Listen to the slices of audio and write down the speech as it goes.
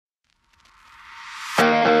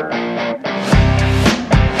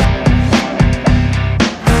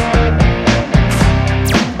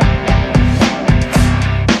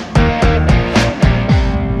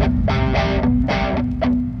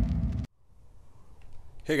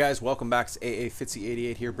Hey guys, welcome back to AA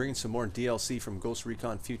Fitzy88 here, bringing some more DLC from Ghost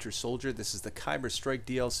Recon Future Soldier. This is the Khyber Strike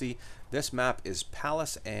DLC. This map is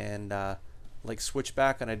Palace, and like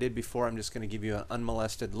Switchback, and I did before, I'm just going to give you an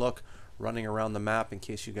unmolested look running around the map in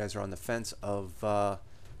case you guys are on the fence of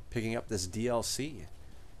picking up this DLC.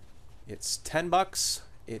 It's $10.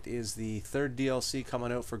 It is the third DLC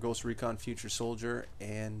coming out for Ghost Recon Future Soldier,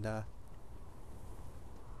 and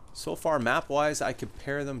so far, map-wise, I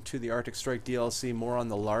compare them to the Arctic Strike DLC, more on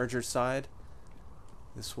the larger side.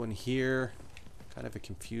 This one here, kind of a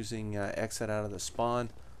confusing exit out of the spawn.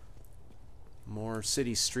 More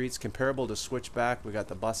city streets, comparable to Switchback. We got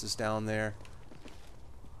the buses down there.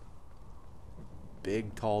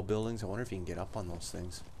 Big, tall buildings. I wonder if you can get up on those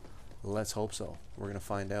things. Let's hope so. We're going to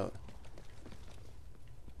find out.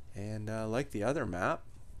 And like the other map,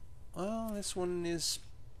 well, this one is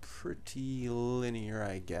pretty linear,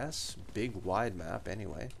 I guess. Big, wide map,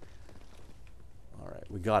 anyway. Alright,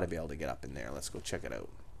 we gotta be able to get up in there. Let's go check it out.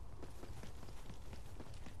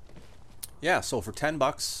 Yeah, so for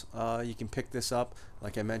 $10, you can pick this up.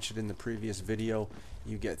 Like I mentioned in the previous video,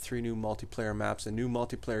 you get 3 new multiplayer maps, a new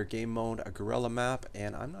multiplayer game mode, a guerrilla map,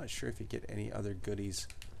 and I'm not sure if you get any other goodies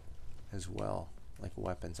as well, like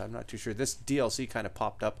weapons. I'm not too sure. This DLC kind of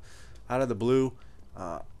popped up out of the blue.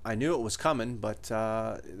 I knew it was coming, but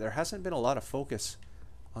there hasn't been a lot of focus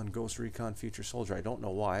on Ghost Recon Future Soldier. I don't know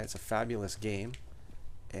why. It's a fabulous game.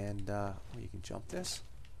 And, oh, you can jump this?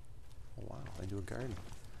 Oh, wow, into a garden.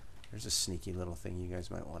 There's a sneaky little thing you guys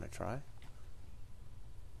might want to try.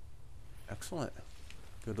 Excellent.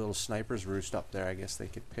 Good little sniper's roost up there. I guess they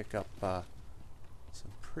could pick up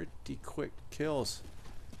some pretty quick kills.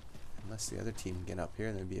 Unless the other team can get up here,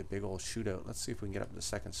 and there'd be a big old shootout. Let's see if we can get up to the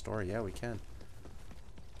second story. Yeah, we can.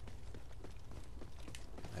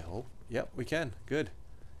 I hope. Yep, we can. Good.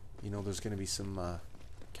 You know, there's going to be some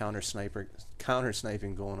counter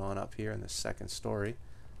sniping going on up here in the second story.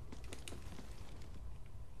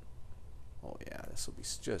 Oh yeah, this will be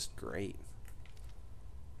just great.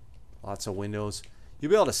 Lots of windows.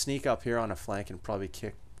 You'll be able to sneak up here on a flank and probably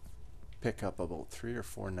pick up about 3 or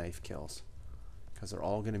 4 knife kills, because they're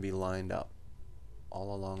all going to be lined up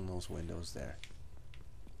all along those windows there.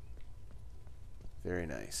 Very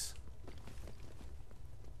nice.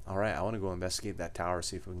 Alright, I want to go investigate that tower,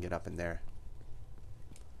 see if we can get up in there.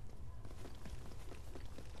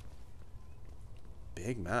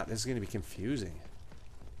 Big map. This is going to be confusing.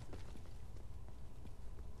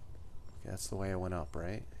 Okay, that's the way I went up,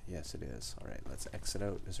 right? Yes, it is. Alright, let's exit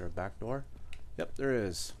out. Is there a back door? Yep, there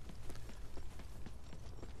is.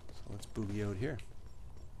 So let's boogie out here.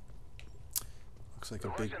 Looks like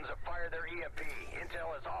a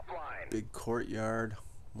big courtyard.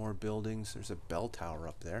 More buildings. There's a bell tower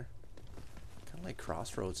up there. Kind of like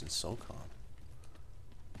Crossroads in SOCOM.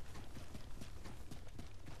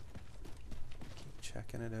 Keep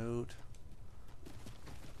checking it out.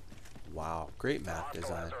 Wow, great map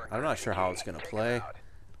design. I'm not sure how it's going to play.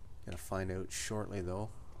 Gonna find out shortly though.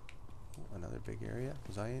 Oh, another big area.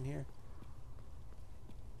 Was I in here?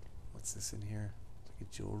 What's this in here? It's like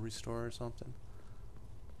a jewelry store or something.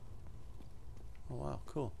 Oh wow,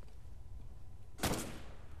 cool.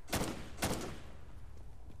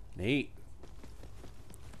 Neat.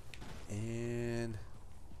 And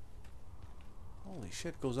holy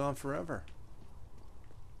shit, goes on forever.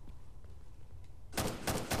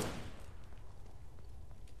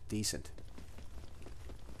 Decent.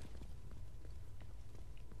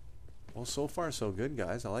 Well, so far so good,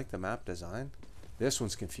 guys. I like the map design. This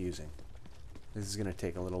one's confusing. This is going to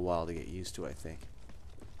take a little while to get used to, I think.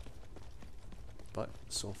 But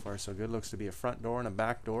so far so good. Looks to be a front door and a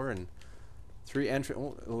back door, and 3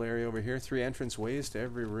 little area over here. 3 entrance ways to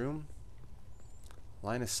every room.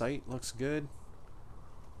 Line of sight looks good.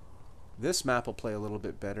 This map will play a little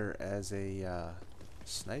bit better as a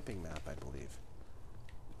sniping map, I believe.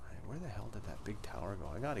 Alright, where the hell did that big tower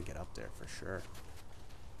go? I gotta get up there for sure.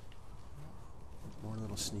 More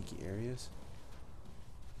little sneaky areas.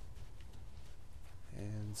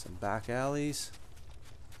 And some back alleys.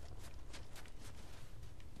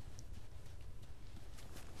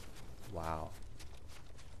 Wow.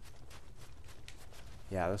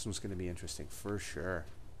 Yeah, this one's going to be interesting for sure.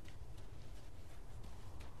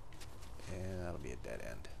 And that'll be a dead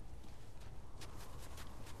end.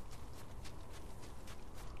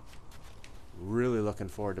 Really looking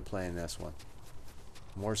forward to playing this one.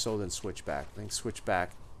 More so than Switchback. I think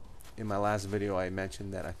Switchback, in my last video I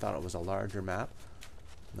mentioned that I thought it was a larger map.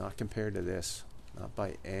 Not compared to this. Not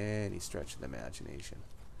by any stretch of the imagination.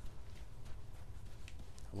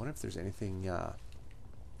 I wonder if there's anything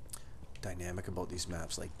dynamic about these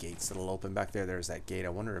maps, like gates that'll open back there. There's that gate. I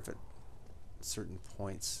wonder if it certain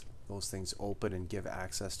points those things open and give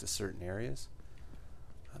access to certain areas.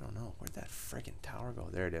 I don't know. Where'd that friggin' tower go?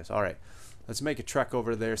 There it is. Alright. Let's make a trek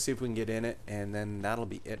over there, see if we can get in it, and then that'll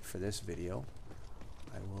be it for this video.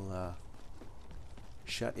 I will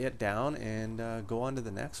shut it down and go on to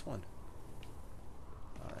the next one.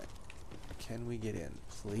 Alright. Can we get in?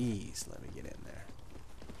 Please let me get in there.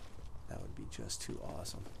 That would be just too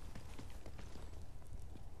awesome.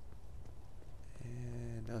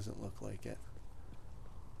 And doesn't look like it.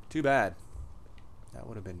 Too bad. That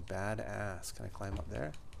would have been badass. Can I climb up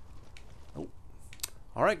there? Oh.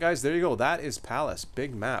 Alright guys, there you go. That is Palace.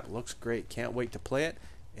 Big map. Looks great. Can't wait to play it.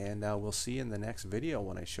 And we'll see you in the next video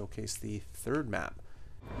when I showcase the third map.